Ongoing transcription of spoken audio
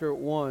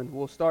1.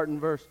 We'll start in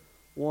verse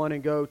 1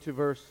 and go to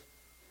verse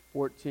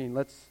 14.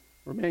 Let's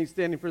remain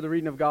standing for the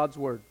reading of God's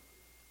Word.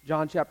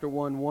 John chapter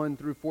 1, 1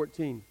 through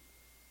 14.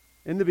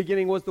 In the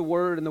beginning was the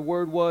Word, and the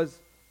Word was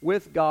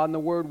with God, and the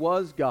Word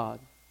was God.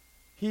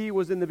 He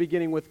was in the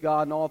beginning with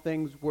God, and all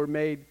things were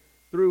made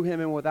through Him,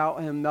 and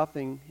without Him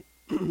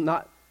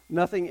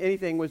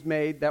anything was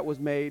made that was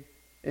made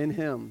in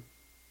Him.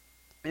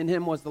 In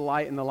Him was the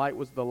light, and the light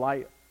was the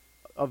light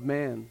of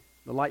man.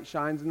 The light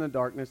shines in the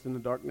darkness, and the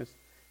darkness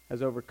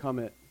has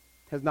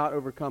not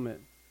overcome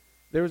it.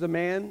 There was a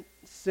man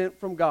sent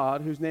from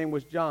God whose name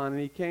was John,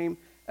 and he came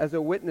as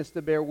a witness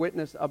to bear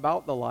witness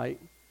about the light,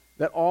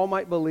 that all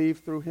might believe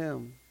through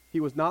him.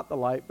 He was not the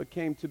light, but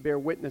came to bear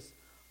witness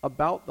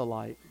about the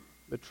light.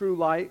 The true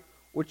light,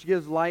 which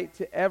gives light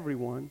to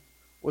everyone,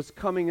 was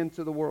coming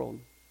into the world.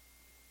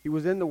 He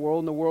was in the world,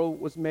 and the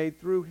world was made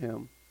through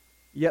him,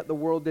 yet the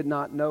world did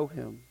not know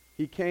him.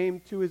 He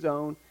came to his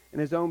own, and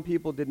his own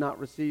people did not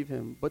receive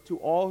him. But to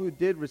all who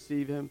did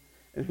receive him,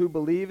 and who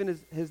believe in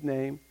his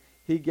name,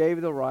 he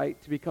gave the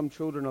right to become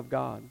children of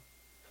God,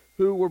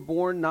 who were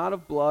born not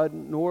of blood,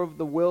 nor of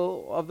the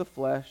will of the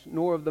flesh,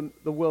 nor of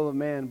the will of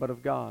man, but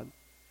of God.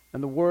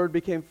 And the Word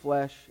became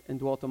flesh and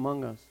dwelt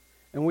among us.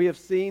 And we have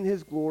seen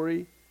his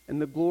glory, and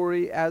the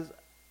glory as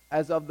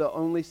of the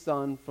only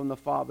Son from the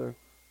Father,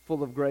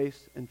 full of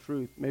grace and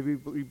truth. May we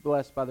be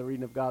blessed by the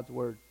reading of God's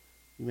Word.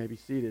 You may be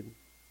seated.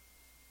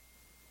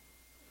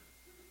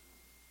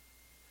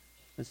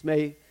 This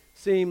may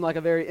seem like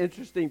a very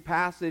interesting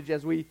passage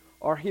as we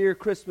are here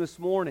Christmas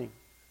morning.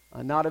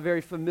 Not a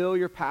very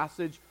familiar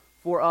passage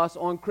for us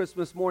on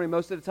Christmas morning.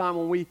 Most of the time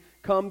when we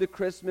come to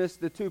Christmas,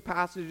 the two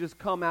passages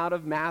come out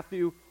of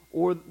Matthew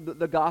or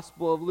the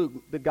Gospel of Luke.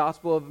 The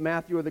Gospel of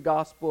Matthew or the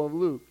Gospel of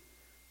Luke.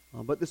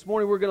 But this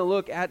morning we're going to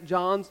look at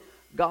John's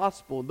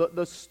Gospel,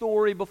 the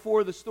story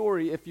before the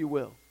story, if you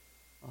will.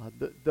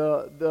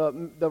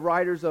 The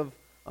writers of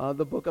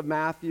the book of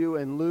Matthew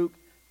and Luke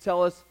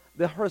tell us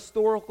the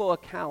historical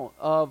account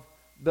of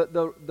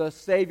the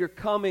Savior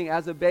coming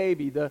as a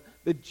baby, the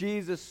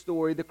Jesus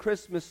story, the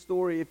Christmas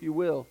story, if you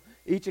will.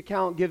 Each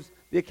account gives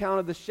the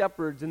account of the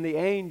shepherds and the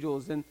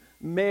angels and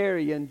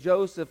Mary and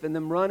Joseph and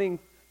them running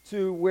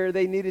to where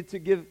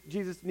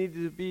Jesus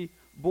needed to be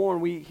born.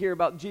 We hear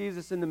about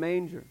Jesus in the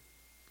manger.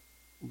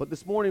 But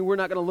this morning we're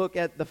not going to look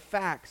at the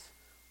facts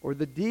or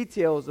the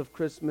details of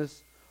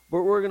Christmas,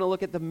 but we're going to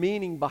look at the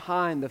meaning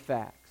behind the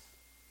facts.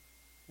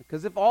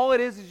 Because if all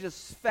it is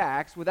just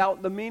facts,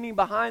 without the meaning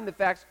behind the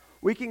facts,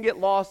 we can get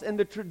lost in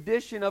the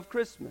tradition of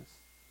Christmas.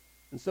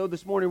 And so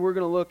this morning we're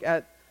going to look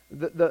at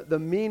the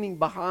meaning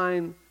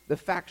behind the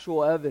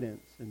factual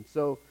evidence. And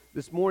so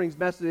this morning's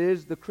message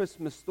is the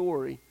Christmas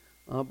story,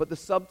 but the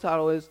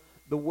subtitle is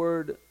The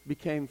Word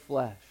Became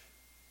Flesh.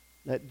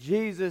 That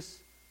Jesus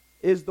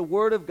is the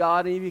Word of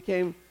God, and He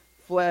became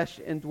flesh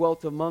and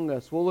dwelt among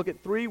us. We'll look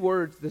at three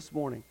words this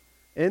morning.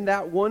 In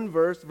that one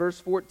verse, verse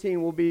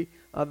 14, will be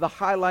the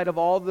highlight of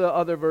all the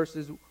other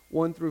verses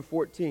 1 through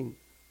 14.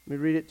 Let me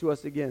read it to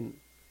us again.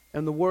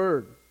 And the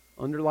Word,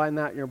 underline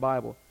that in your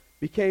Bible,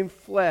 became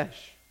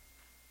flesh,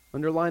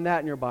 underline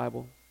that in your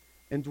Bible,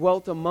 and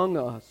dwelt among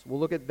us. We'll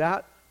look at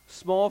that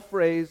small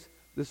phrase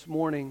this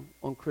morning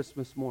on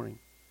Christmas morning.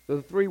 So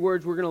the three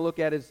words we're going to look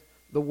at is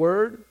the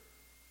Word,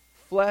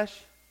 flesh,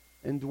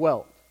 and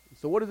dwelt.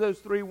 So what do those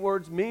three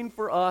words mean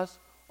for us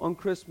on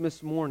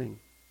Christmas morning?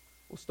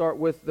 We'll start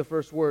with the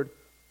first word,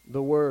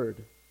 the Word.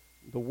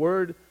 The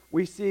word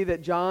we see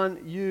that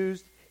John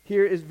used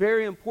here is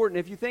very important.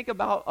 If you think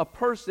about a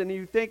person,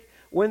 you think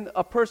when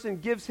a person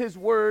gives his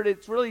word,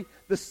 it's really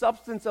the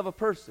substance of a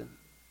person.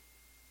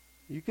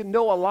 You can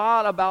know a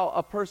lot about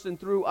a person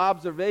through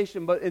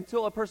observation, but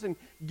until a person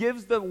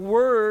gives the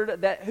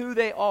word that who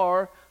they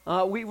are,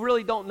 we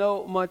really don't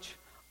know much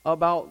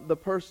about the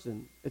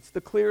person. It's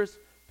the clearest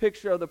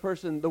picture of the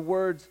person, the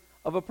words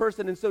of a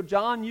person. And so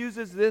John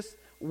uses this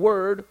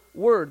word,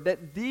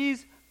 that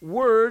these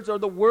words or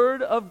the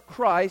word of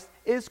Christ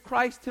is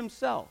Christ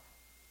himself.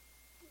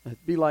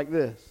 It'd be like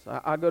this.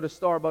 I go to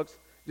Starbucks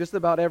just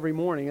about every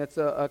morning. It's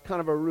a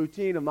kind of a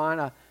routine of mine.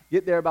 I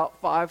get there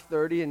about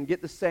 5:30 and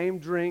get the same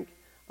drink,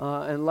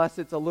 unless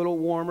it's a little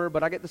warmer,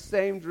 but I get the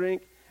same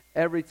drink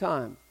every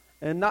time.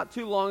 And not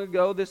too long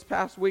ago, this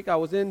past week, I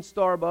was in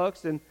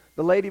Starbucks, and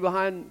the lady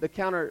behind the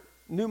counter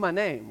knew my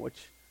name,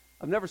 which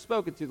I've never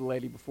spoken to the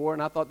lady before,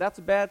 and I thought, that's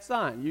a bad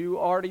sign. You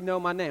already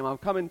know my name. I'm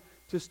coming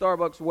to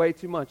Starbucks way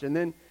too much. And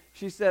then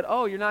she said,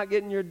 oh, you're not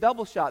getting your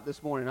double shot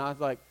this morning. I was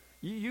like,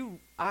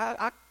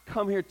 I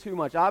come here too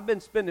much. I've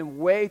been spending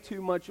way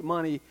too much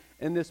money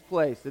in this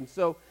place. And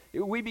so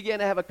we began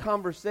to have a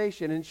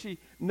conversation, and she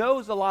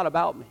knows a lot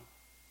about me.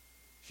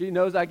 She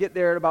knows I get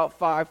there at about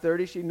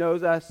 5:30. She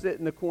knows I sit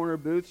in the corner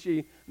booth.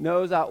 She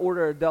knows I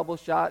order a double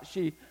shot.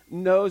 She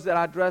knows that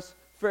I dress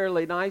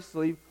fairly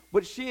nicely.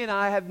 But she and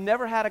I have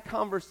never had a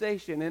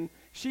conversation, and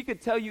she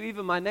could tell you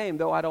even my name,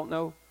 though I don't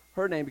know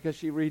her name because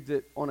she reads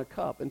it on a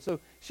cup. And so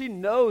she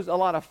knows a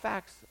lot of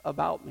facts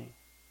about me.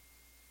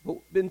 But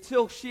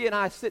until she and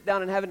I sit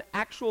down and have an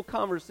actual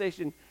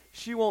conversation,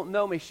 she won't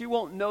know me. She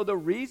won't know the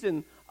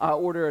reason I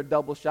order a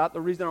double shot.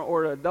 The reason I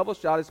order a double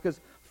shot is because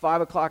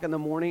 5 o'clock in the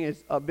morning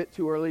is a bit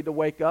too early to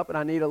wake up, and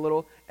I need a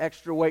little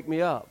extra wake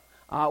me up.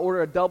 I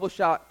order a double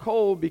shot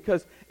cold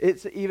because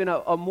it's even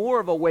a more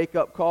of a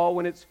wake-up call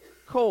when it's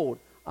cold.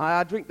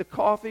 I drink the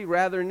coffee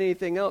rather than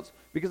anything else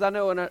because I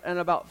know in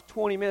about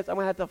 20 minutes I'm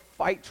going to have to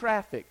fight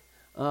traffic.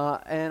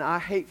 And I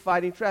hate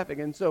fighting traffic.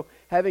 And so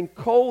having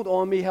cold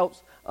on me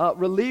helps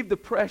relieve the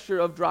pressure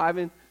of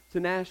driving to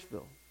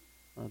Nashville.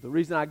 The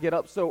reason I get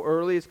up so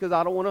early is because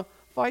I don't want to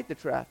fight the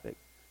traffic.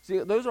 See,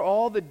 those are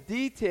all the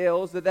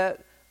details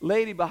that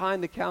lady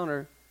behind the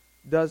counter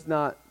does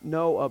not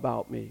know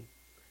about me.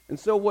 And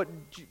so what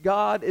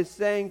God is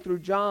saying through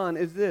John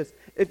is this: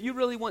 if you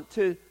really want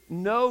to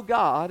know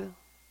God,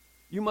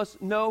 you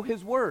must know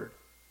His Word.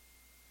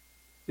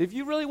 If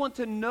you really want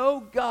to know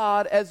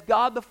God as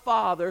God the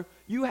Father,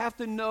 you have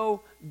to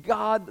know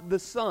God the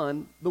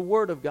Son, the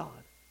Word of God.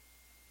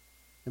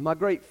 And my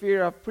great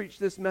fear, I've preached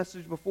this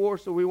message before,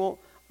 so we won't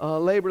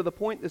labor the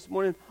point this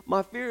morning.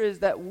 My fear is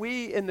that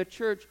we in the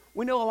church,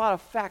 we know a lot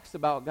of facts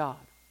about God.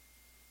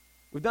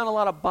 We've done a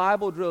lot of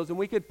Bible drills, and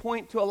we could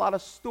point to a lot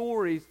of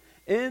stories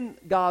in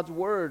God's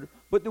Word,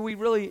 but do we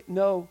really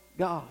know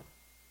God?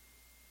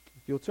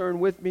 If you'll turn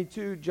with me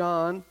to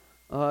John,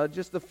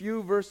 just a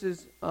few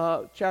verses,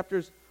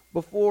 chapters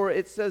before,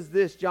 it says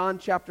this, John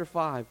chapter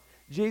 5.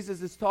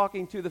 Jesus is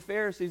talking to the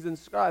Pharisees and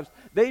scribes.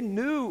 They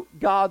knew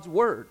God's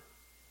Word.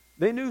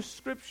 They knew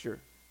Scripture.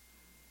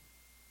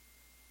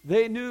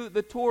 They knew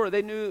the Torah.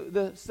 They knew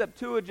the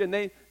Septuagint.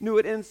 They knew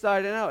it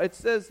inside and out. It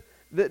says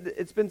that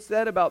it's been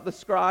said about the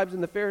scribes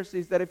and the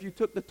Pharisees that if you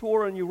took the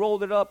Torah and you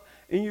rolled it up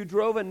and you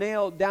drove a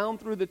nail down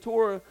through the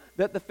Torah,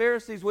 that the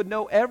Pharisees would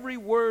know every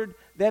word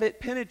that it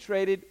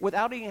penetrated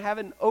without even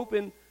having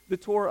opened the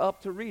Torah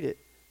up to read it,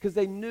 because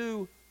they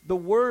knew the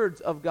words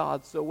of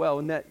God so well.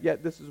 And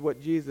yet this is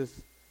what Jesus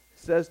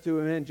says to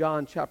him in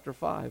John chapter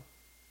 5,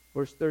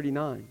 verse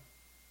 39. It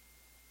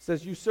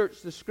says, you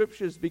search the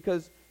Scriptures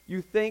because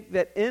you think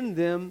that in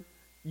them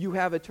you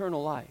have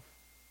eternal life.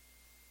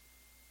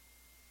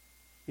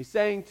 He's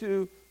saying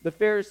to the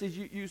Pharisees,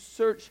 you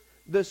search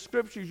the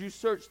Scriptures, you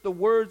search the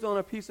words on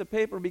a piece of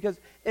paper because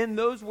in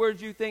those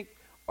words you think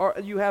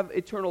you have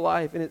eternal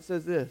life. And it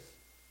says this,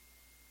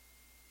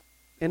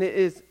 and it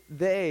is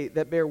they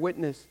that bear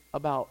witness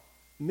about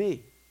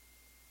me.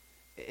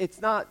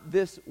 It's not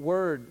this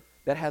word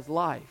that has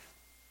life,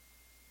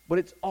 but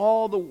it's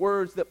all the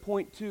words that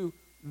point to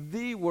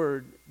the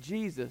Word,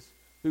 Jesus,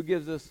 who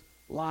gives us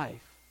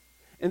life.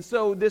 And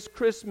so this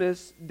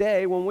Christmas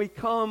day, when we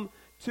come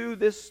to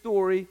this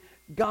story,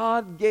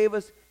 God gave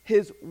us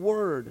His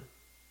Word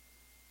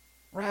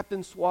wrapped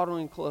in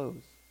swaddling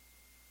clothes.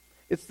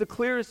 It's the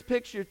clearest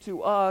picture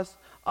to us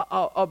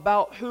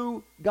about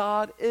who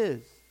God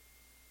is.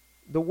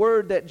 The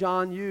word that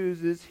John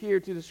uses here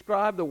to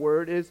describe the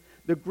Word is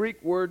the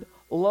Greek word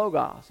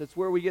logos. It's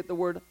where we get the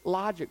word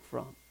logic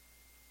from.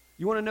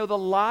 You want to know the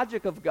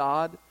logic of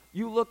God,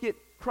 you look at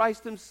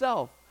Christ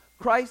Himself.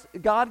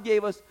 God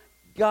gave us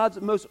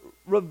God's most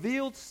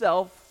revealed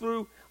self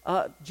through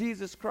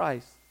Jesus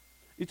Christ.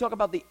 You talk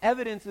about the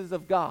evidences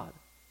of God.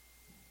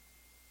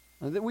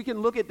 That we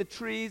can look at the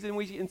trees and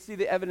we can see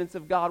the evidence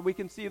of God. We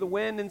can see the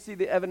wind and see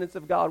the evidence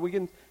of God. We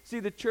can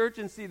see the church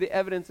and see the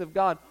evidence of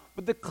God.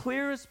 But the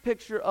clearest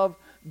picture of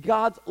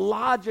God's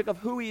logic of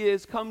who He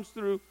is comes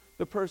through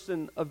the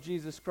person of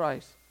Jesus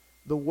Christ,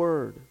 the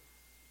Word.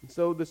 And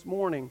so this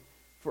morning,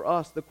 for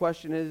us, the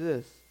question is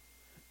this: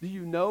 do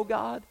you know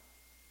God?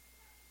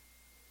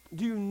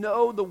 Do you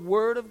know the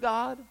Word of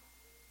God?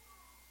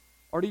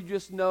 Or do you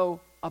just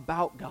know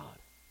about God?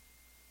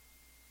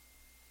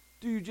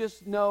 Do you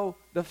just know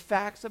the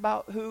facts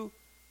about who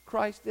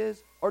Christ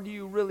is? Or do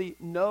you really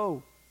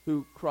know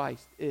who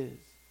Christ is?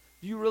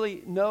 Do you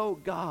really know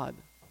God?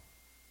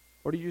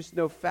 Or do you just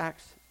know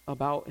facts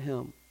about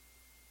Him?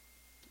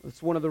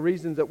 It's one of the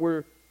reasons that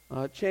we're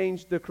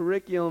changed the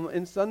curriculum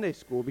in Sunday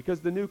school, because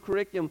the new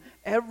curriculum,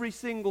 every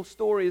single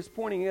story is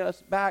pointing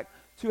us back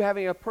to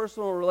having a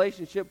personal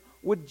relationship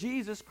with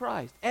Jesus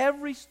Christ.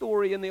 Every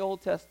story in the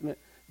Old Testament,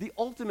 the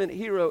ultimate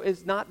hero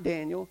is not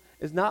Daniel,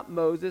 is not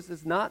Moses,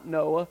 is not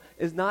Noah,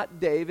 is not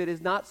David,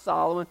 is not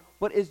Solomon,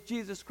 but is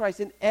Jesus Christ.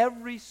 And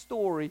every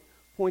story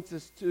points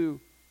us to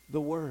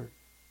the Word,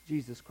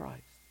 Jesus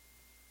Christ.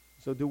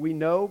 So do we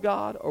know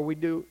God, or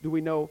do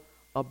we know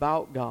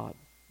about God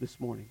this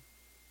morning?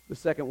 The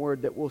second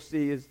word that we'll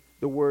see is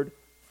the word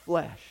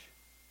flesh.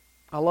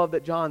 I love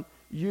that John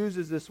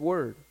uses this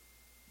word,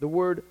 the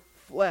word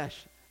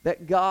flesh.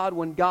 That God,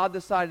 when God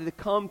decided to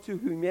come to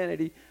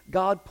humanity,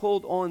 God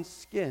pulled on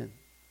skin.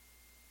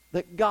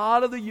 That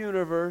God of the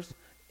universe,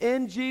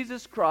 in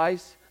Jesus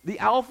Christ, the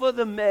Alpha,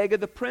 the Omega,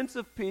 the Prince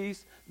of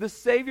Peace, the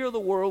Savior of the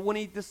world, when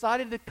He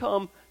decided to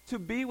come to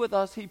be with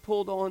us, He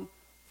pulled on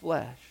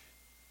flesh.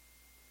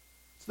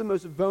 It's the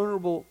most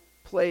vulnerable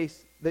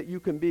place that you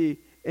can be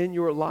in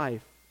your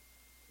life,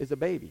 is a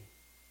baby.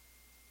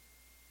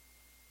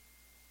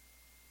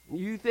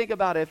 You think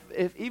about it,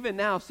 if even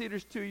now,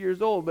 Cedar's 2 years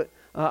old, but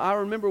I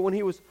remember when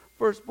he was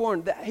first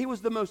born, that he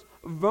was the most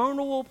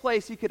vulnerable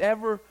place he could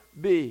ever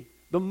be.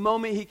 the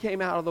moment he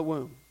came out of the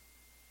womb.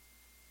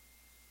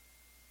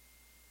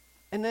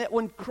 And that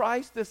when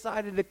Christ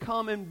decided to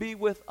come and be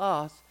with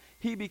us,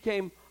 he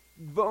became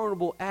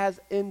vulnerable as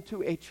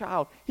into a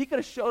child. He could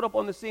have showed up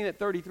on the scene at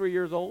 33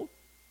 years old.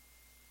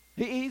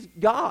 He's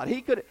God.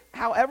 He could,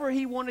 however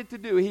he wanted to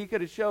do, he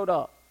could have showed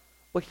up.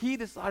 But he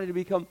decided to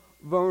become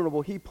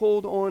vulnerable. He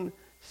pulled on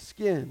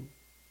skin.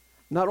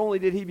 Not only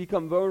did he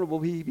become vulnerable,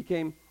 he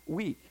became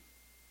weak.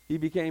 He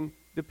became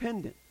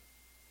dependent.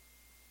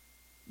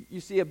 You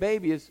see, a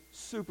baby is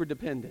super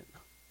dependent.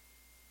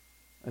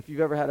 If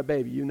you've ever had a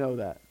baby, you know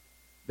that.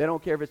 They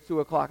don't care if it's 2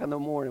 o'clock in the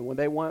morning. When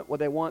they want what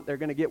they want, they're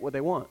going to get what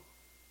they want.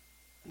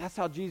 And that's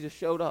how Jesus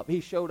showed up. He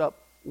showed up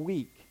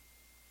weak.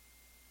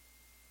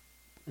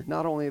 And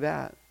not only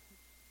that,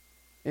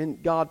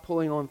 and God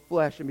pulling on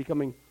flesh and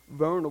becoming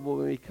vulnerable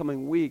and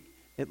becoming weak,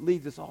 it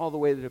leads us all the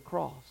way to the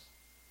cross.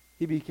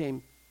 He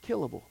became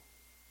killable.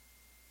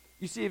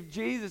 You see, if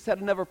Jesus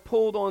had never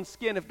pulled on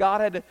skin, if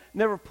God had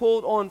never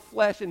pulled on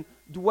flesh and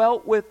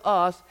dwelt with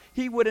us,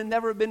 he would have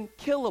never been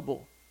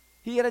killable.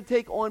 He had to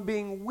take on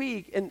being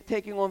weak and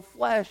taking on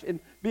flesh and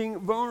being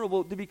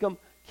vulnerable to become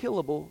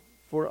killable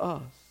for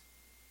us.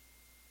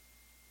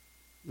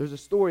 There's a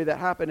story that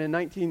happened in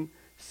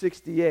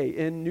 1968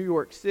 in New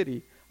York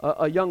City.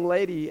 A young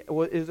lady,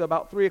 is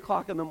about 3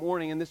 o'clock in the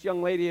morning, and this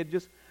young lady had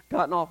just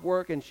gotten off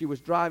work, and she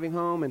was driving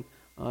home, and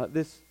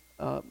this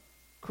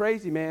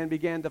crazy man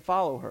began to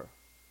follow her.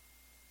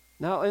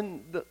 Now,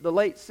 in the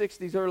late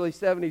 60s, early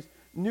 70s,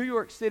 New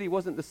York City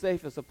wasn't the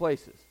safest of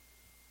places.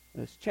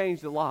 It's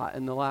changed a lot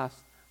in the last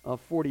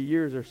 40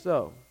 years or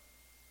so.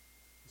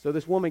 So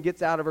this woman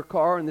gets out of her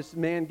car, and this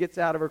man gets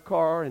out of her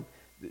car, and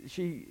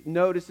she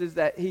notices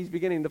that he's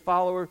beginning to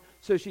follow her.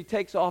 So she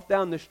takes off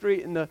down the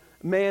street, and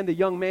the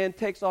young man,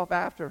 takes off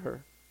after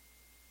her.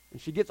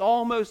 And she gets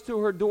almost to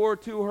her door,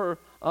 to her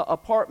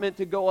apartment,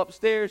 to go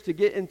upstairs to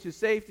get into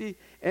safety,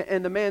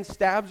 and the man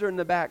stabs her in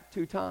the back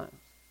 2 times.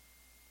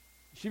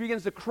 She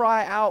begins to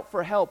cry out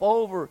for help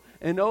over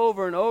and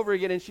over and over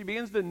again, and she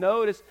begins to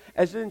notice,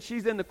 as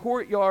she's in the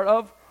courtyard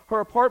of her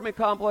apartment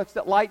complex,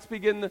 that lights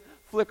begin to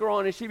flicker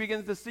on, and she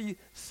begins to see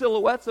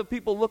silhouettes of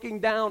people looking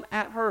down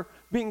at her,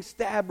 being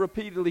stabbed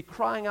repeatedly,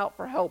 crying out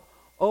for help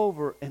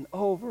over and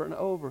over and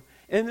over.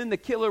 And then the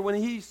killer, when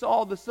he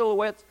saw the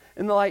silhouettes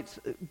and the lights,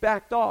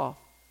 backed off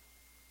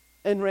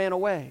and ran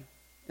away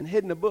and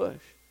hid in a bush. And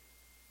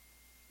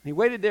he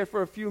waited there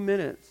for a few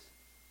minutes.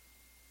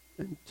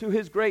 And to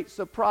his great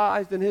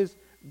surprise and his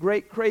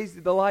great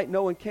crazy delight,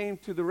 no one came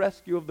to the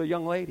rescue of the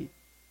young lady.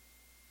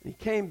 And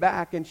he came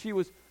back, and she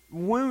was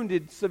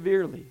wounded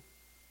severely.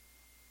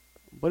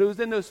 But it was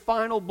in those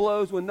final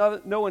blows, when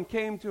no one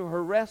came to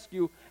her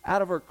rescue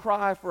out of her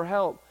cry for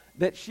help,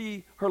 that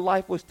her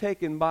life was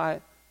taken by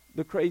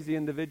the crazy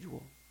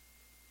individual.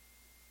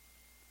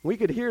 We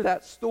could hear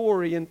that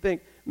story and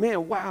think,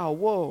 man, wow,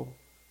 whoa.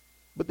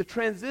 But the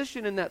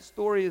transition in that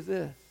story is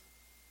this: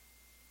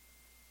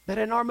 that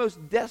in our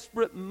most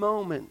desperate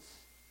moments,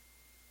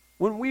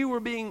 when we were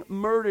being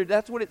murdered,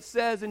 that's what it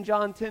says in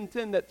John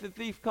 10:10, that the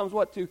thief comes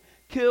what? To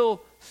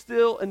kill,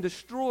 steal, and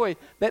destroy.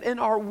 That in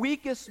our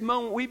weakest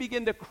moment, we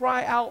begin to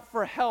cry out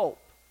for help.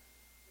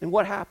 And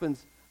what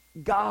happens?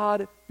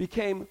 God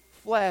became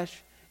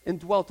flesh and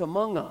dwelt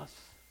among us.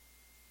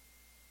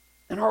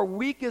 In our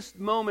weakest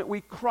moment,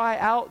 we cry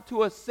out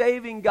to a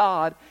saving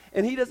God,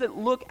 and he doesn't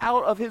look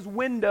out of his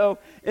window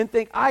and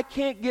think, I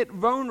can't get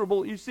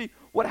vulnerable. You see,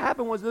 what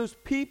happened was those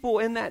people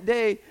in that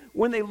day,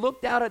 when they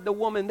looked out at the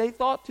woman, they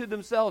thought to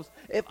themselves,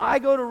 if I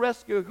go to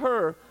rescue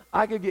her,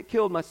 I could get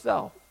killed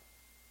myself.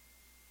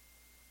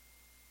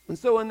 And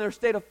so in their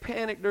state of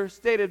panic, their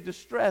state of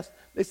distress,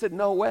 they said,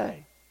 no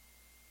way.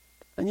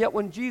 And yet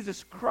when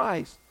Jesus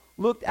Christ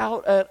looked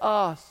out at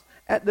us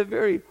at the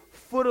very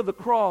foot of the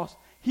cross,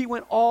 he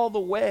went all the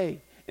way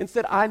and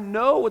said, I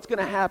know what's going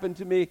to happen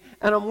to me,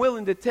 and I'm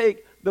willing to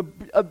take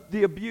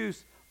the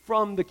abuse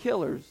from the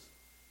killers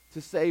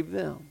to save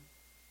them.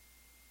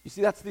 You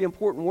see, that's the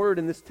important word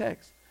in this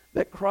text,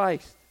 that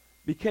Christ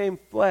became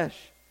flesh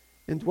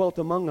and dwelt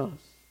among us.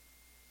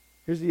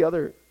 Here's the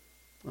other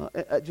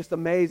just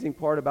amazing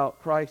part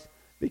about Christ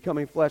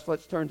becoming flesh.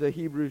 Let's turn to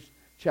Hebrews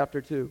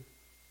chapter 2.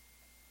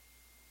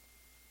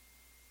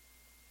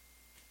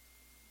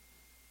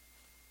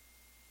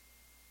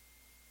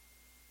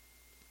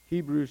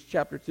 Hebrews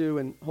chapter 2,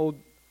 and hold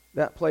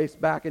that place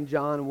back in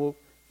John, and we'll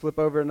flip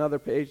over another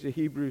page to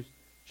Hebrews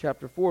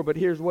chapter 4. But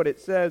here's what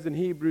it says in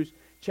Hebrews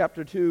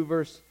chapter 2,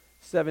 verse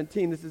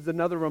 17. This is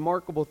another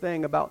remarkable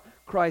thing about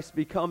Christ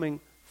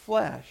becoming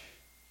flesh.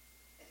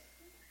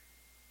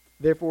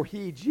 Therefore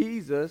he,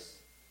 Jesus,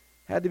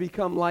 had to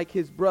become like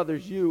his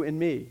brothers, you and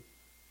me.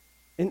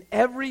 In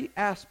every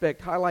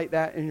aspect, highlight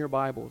that in your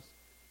Bibles.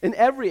 In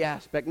every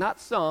aspect,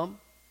 not some,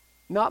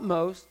 not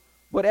most,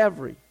 but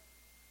every.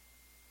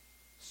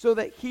 So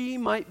that he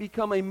might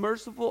become a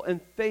merciful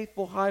and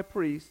faithful high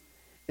priest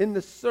in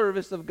the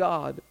service of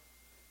God.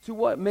 To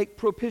what? Make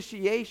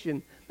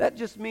propitiation. That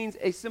just means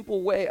a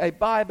simple way, a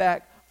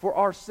buyback for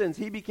our sins.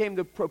 He became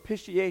the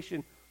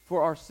propitiation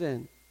for our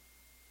sin.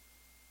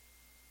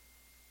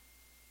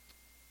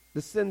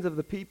 the sins of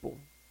the people.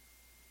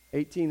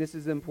 18, this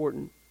is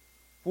important.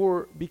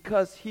 For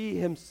because he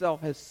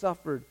himself has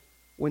suffered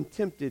when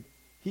tempted,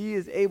 he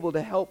is able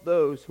to help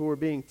those who are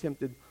being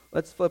tempted.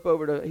 Let's flip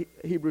over to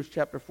Hebrews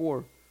chapter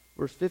 4,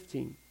 verse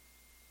 15.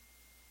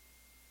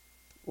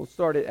 We'll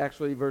start at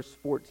actually verse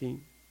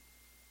 14.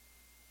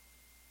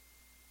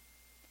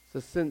 So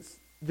since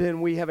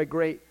then we have a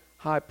great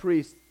high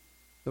priest,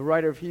 the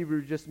writer of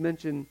Hebrews just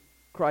mentioned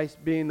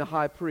Christ being the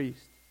high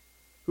priest,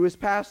 who has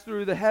passed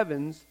through the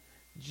heavens,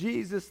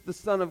 Jesus the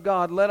Son of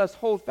God. Let us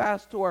hold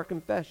fast to our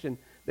confession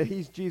that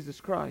he's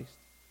Jesus Christ.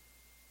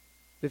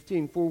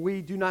 15, for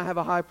we do not have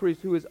a high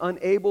priest who is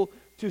unable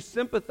to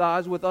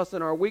sympathize with us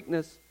in our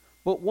weakness,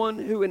 but one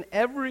who in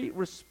every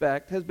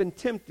respect has been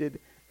tempted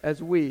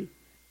as we,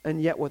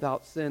 and yet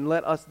without sin.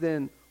 Let us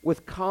then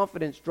with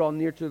confidence draw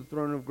near to the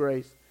throne of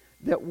grace,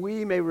 that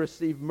we may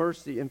receive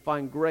mercy and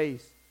find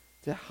grace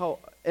to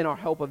help in our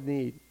help of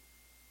need.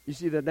 You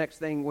see, the next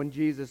thing when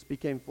Jesus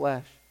became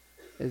flesh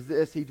is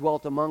this: he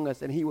dwelt among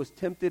us, and he was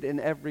tempted in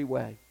every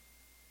way.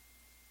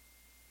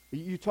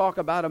 You talk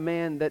about a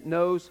man that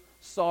knows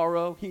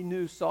sorrow, he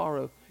knew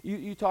sorrow.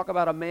 You talk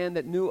about a man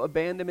that knew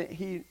abandonment,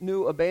 he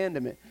knew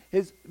abandonment.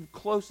 His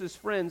closest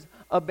friends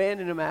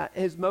abandoned him at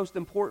his most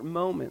important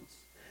moments.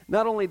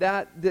 Not only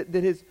that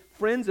his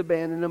friends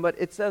abandoned him, but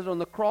it says on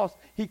the cross,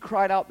 he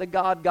cried out to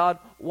God, God,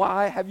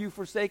 why have you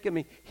forsaken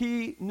me?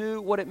 He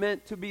knew what it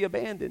meant to be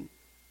abandoned.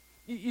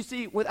 You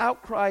see,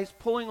 without Christ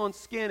pulling on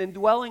skin and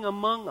dwelling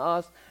among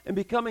us and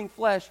becoming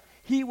flesh,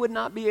 he would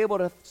not be able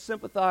to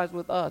sympathize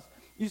with us.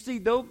 You see,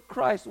 though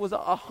Christ was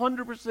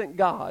 100%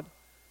 God,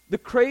 the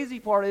crazy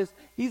part is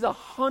he's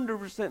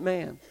 100%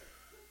 man.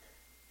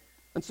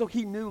 And so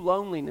he knew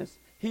loneliness.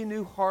 He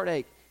knew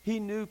heartache.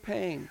 He knew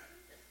pain.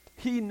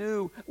 He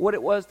knew what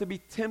it was to be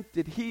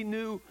tempted. He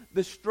knew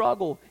the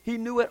struggle. He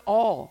knew it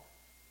all.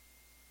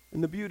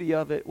 And the beauty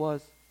of it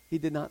was he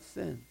did not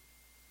sin.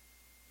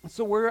 And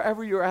so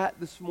wherever you're at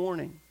this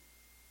morning,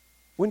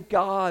 when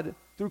God,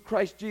 through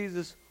Christ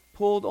Jesus,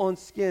 pulled on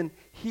skin,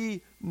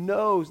 he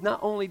knows. Not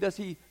only does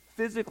he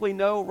physically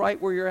know right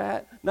where you're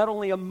at, not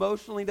only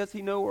emotionally does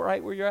he know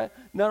right where you're at,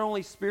 not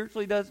only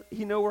spiritually does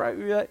he know right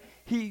where you're at,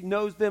 he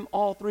knows them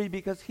all three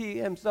because he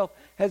himself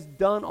has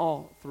done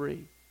all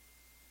three.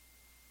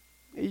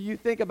 You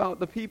think about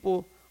the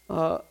people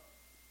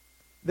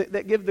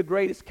that give the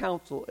greatest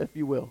counsel, if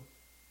you will,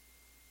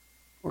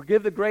 or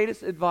give the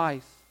greatest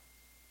advice.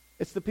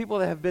 It's the people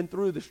that have been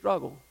through the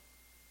struggle.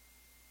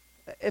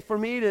 If for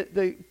me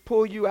to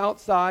pull you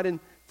outside and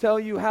tell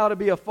you how to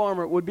be a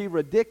farmer would be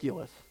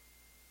ridiculous.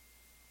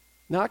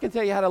 Now, I can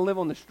tell you how to live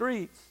on the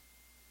streets,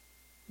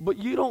 but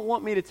you don't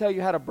want me to tell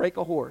you how to break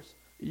a horse.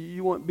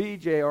 You want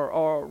BJ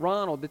or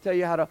Ronald to tell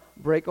you how to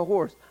break a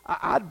horse.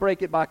 I'd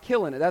break it by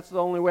killing it. That's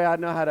the only way I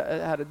know how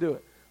to do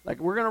it. Like,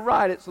 we're going to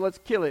ride it, so let's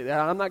kill it.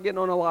 I'm not getting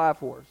on a live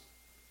horse.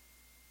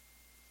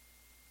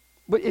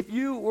 But if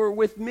you were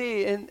with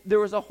me and there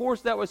was a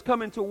horse that was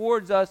coming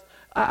towards us,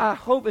 I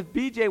hope if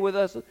BJ with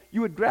us,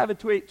 you would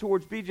gravitate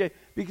towards BJ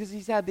because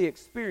he's had the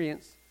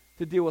experience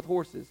to deal with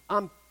horses.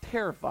 I'm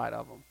terrified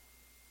of them.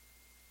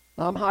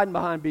 I'm hiding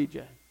behind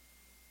BJ.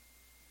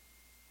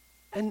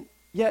 And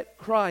yet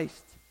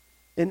Christ,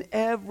 in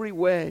every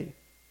way,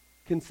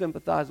 can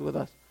sympathize with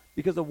us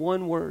because of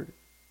one word.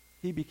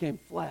 He became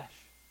flesh.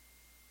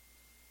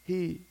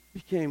 He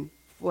became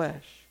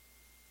flesh.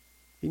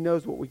 He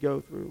knows what we go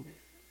through.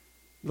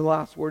 The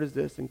last word is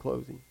this in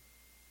closing.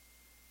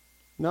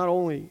 Not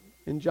only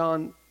in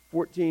John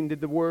 14 did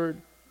the word,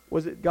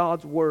 was it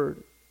God's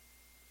word?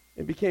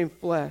 It became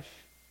flesh.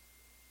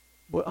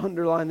 But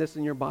underline this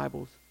in your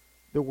Bibles.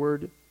 The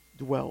word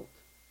dwelt.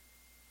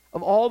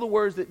 Of all the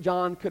words that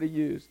John could have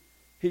used,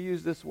 he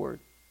used this word.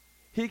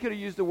 He could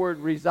have used the word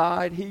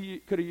reside.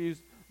 He could have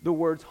used the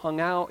words hung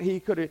out.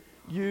 He could have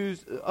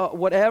used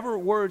whatever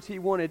words he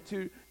wanted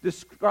to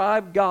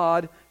describe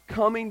God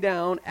coming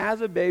down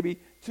as a baby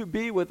to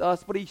be with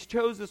us, but he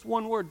chose this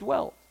one word,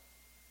 dwelt.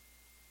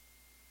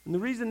 And the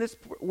reason this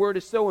word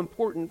is so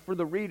important for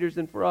the readers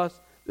and for us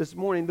this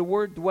morning, the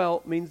word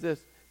dwelt means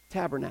this,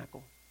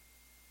 tabernacle.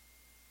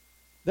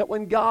 That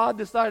when God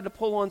decided to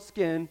pull on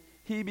skin,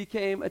 he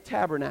became a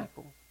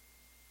tabernacle.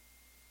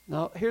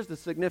 Now, here's the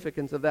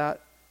significance of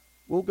that.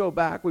 We'll go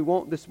back. We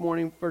won't this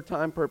morning for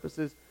time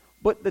purposes.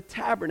 But the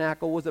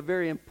tabernacle was a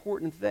very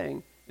important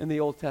thing in the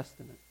Old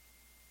Testament.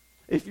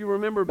 If you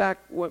remember back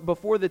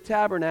before the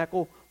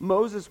tabernacle,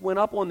 Moses went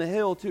up on the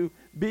hill to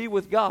be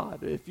with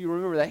God. If you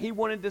remember that, he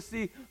wanted to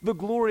see the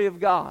glory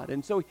of God,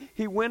 and so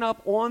he went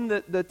up on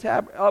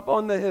up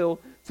on the hill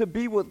to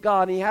be with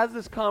God. And he has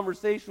this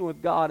conversation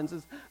with God and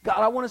says, "God,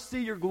 I want to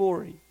see your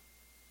glory."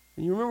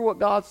 And you remember what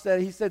God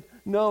said? He said,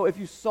 "No, if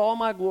you saw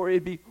my glory,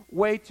 it'd be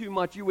way too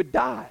much. You would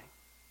die."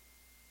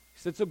 He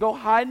said, "So go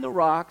hide in the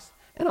rocks,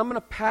 and I'm going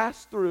to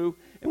pass through.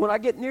 And when I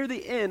get near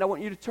the end, I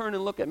want you to turn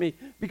and look at me,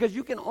 because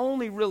you can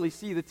only really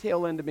see the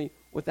tail end of me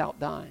without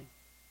dying."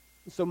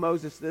 And so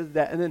Moses says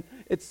that. And then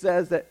it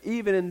says that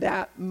even in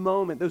that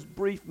moment, those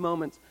brief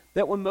moments,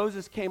 that when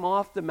Moses came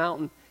off the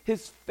mountain,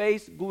 his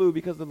face glowed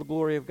because of the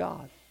glory of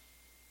God.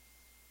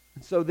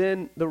 So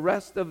then the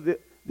rest of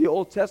the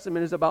Old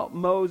Testament is about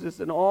Moses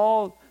and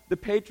all the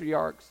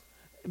patriarchs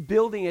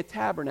building a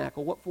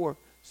tabernacle. What for?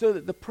 So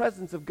that the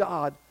presence of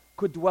God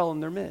could dwell in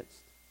their midst.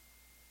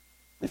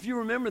 If you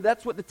remember,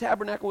 that's what the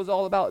tabernacle was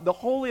all about. The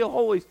Holy of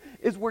Holies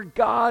is where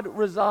God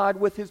resides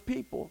with his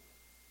people.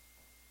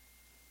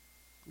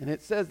 And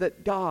it says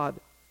that God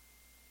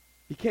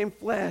became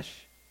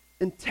flesh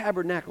and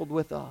tabernacled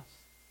with us.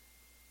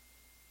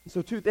 And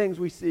so two things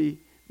we see,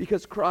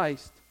 because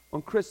Christ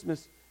on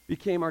Christmas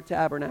became our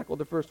tabernacle.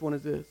 The first one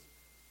is this: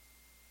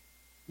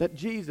 that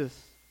Jesus,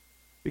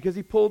 because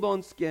he pulled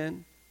on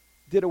skin,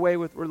 did away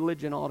with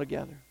religion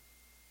altogether.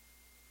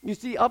 You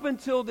see, up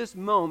until this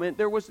moment,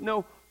 there was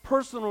no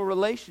personal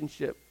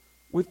relationship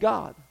with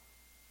God.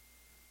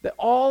 That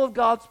all of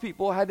God's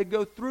people had to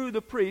go through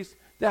the priest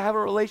to have a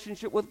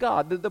relationship with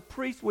God. That the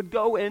priest would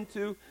go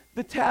into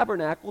the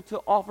tabernacle to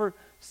offer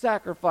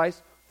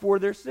sacrifice for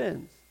their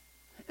sins.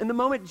 And the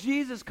moment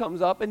Jesus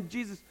comes up and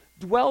Jesus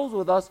dwells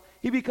with us,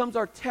 he becomes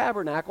our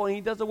tabernacle and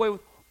he does away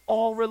with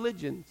all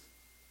religions.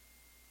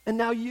 And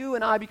now you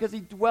and I, because he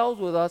dwells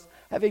with us,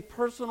 have a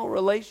personal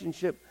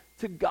relationship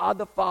to God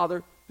the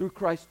Father through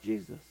Christ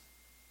Jesus.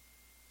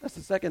 That's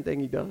the second thing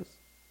he does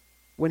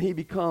when he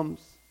becomes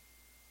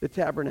the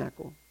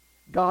tabernacle.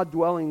 God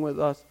dwelling with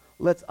us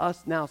lets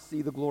us now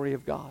see the glory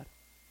of God.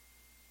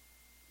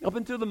 Up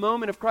until the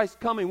moment of Christ's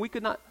coming, we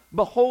could not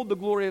behold the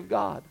glory of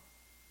God.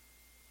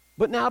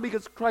 But now,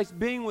 because Christ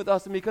being with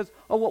us and because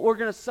of what we're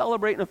going to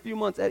celebrate in a few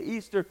months at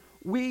Easter,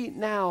 we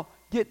now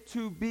get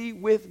to be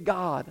with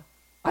God.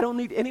 I don't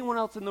need anyone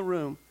else in the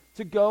room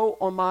to go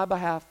on my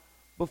behalf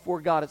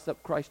before God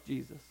except Christ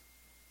Jesus.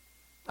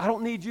 I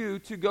don't need you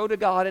to go to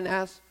God and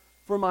ask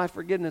for my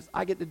forgiveness.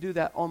 I get to do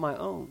that on my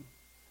own.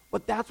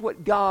 But that's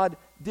what God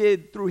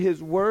did through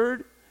his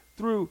word,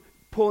 through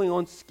pulling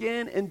on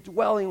skin and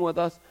dwelling with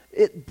us.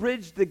 It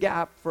bridged the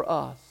gap for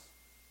us.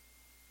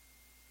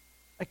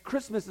 Like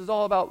Christmas is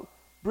all about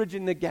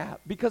bridging the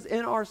gap, because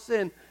in our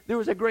sin, there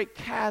was a great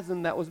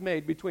chasm that was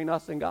made between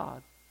us and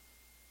God.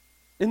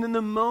 And in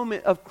the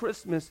moment of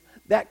Christmas,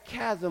 that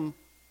chasm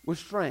was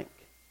shrank.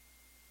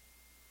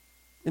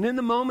 And in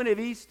the moment of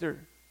Easter,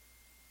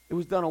 it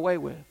was done away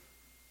with.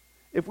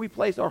 If we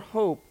place our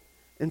hope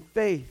and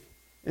faith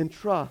and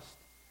trust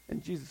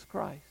in Jesus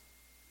Christ.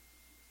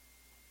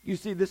 You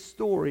see, this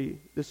story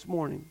this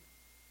morning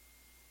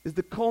is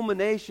the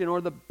culmination or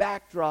the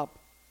backdrop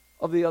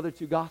of the other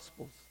two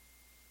Gospels.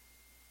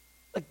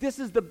 Like, this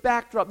is the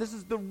backdrop. This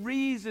is the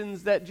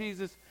reasons that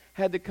Jesus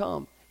had to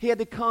come. He had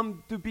to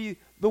come to be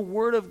the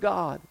Word of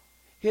God.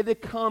 He had to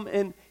come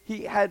and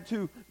he had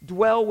to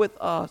dwell with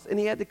us. And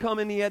he had to come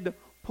and he had to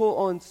pull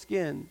on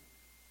skin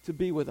to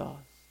be with us.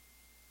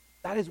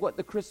 That is what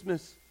the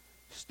Christmas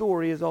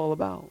story is all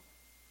about.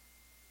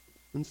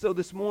 And so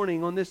this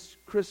morning, on this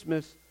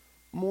Christmas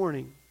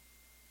morning,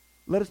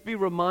 let us be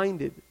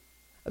reminded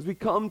as we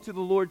come to the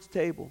Lord's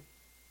table.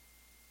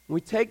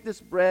 We take this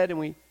bread and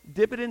we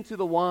dip it into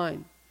the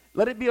wine.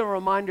 Let it be a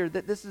reminder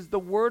that this is the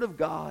Word of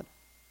God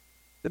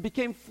that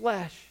became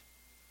flesh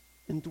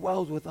and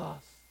dwells with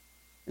us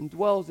and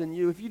dwells in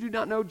you. If you do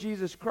not know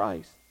Jesus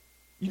Christ,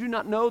 you do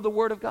not know the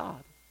Word of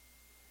God.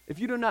 If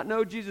you do not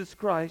know Jesus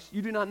Christ,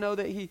 you do not know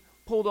that he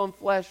pulled on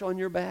flesh on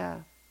your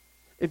behalf.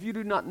 If you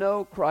do not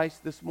know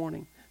Christ this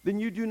morning, then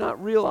you do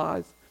not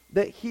realize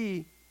that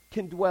he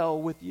can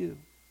dwell with you.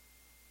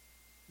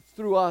 It's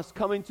through us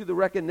coming to the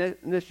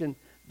recognition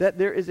that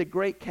there is a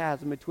great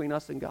chasm between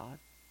us and God.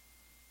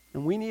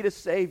 And we need a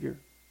Savior.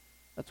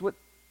 That's what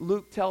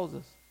Luke tells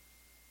us.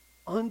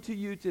 Unto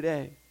you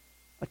today,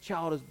 a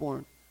child is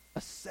born,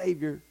 a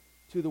Savior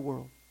to the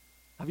world.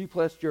 Have you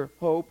placed your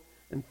hope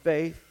and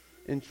faith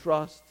and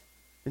trust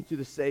into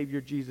the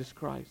Savior, Jesus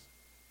Christ?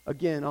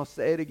 Again, I'll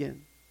say it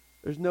again.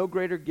 There's no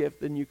greater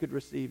gift than you could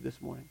receive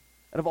this morning.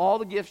 Out of all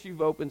the gifts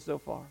you've opened so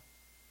far,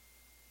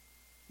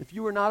 if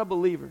you are not a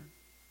believer,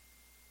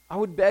 I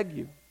would beg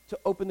you to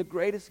open the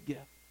greatest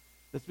gift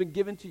that's been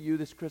given to you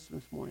this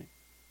Christmas morning.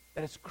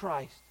 That is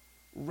Christ,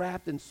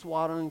 wrapped in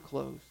swaddling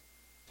clothes,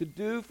 to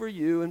do for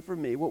you and for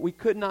me what we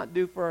could not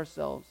do for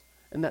ourselves,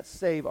 and that's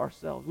save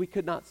ourselves. We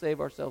could not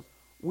save ourselves.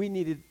 We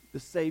needed the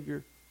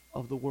Savior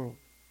of the world.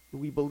 Do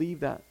we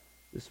believe that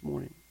this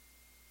morning?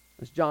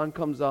 As John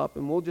comes up,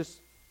 and we'll just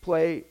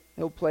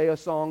he'll play a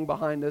song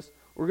behind us.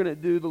 We're going to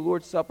do the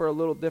Lord's Supper a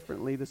little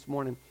differently this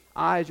morning.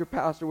 I, as your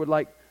pastor, would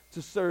like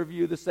to serve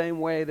you the same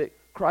way that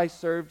Christ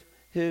served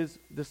his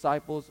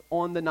disciples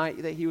on the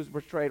night that he was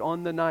betrayed,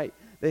 on the night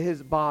that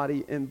his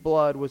body and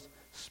blood was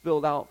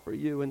spilled out for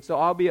you. And so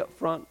I'll be up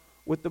front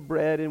with the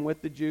bread and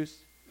with the juice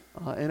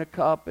in a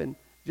cup, and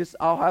just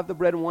I'll have the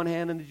bread in one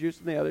hand and the juice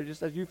in the other.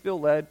 Just as you feel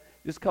led,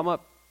 just come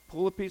up,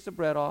 pull a piece of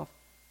bread off,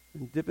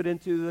 and dip it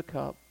into the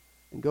cup,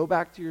 and go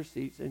back to your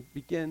seats and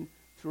begin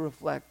to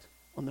reflect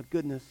on the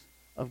goodness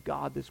of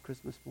God this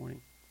Christmas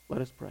morning.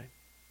 Let us pray.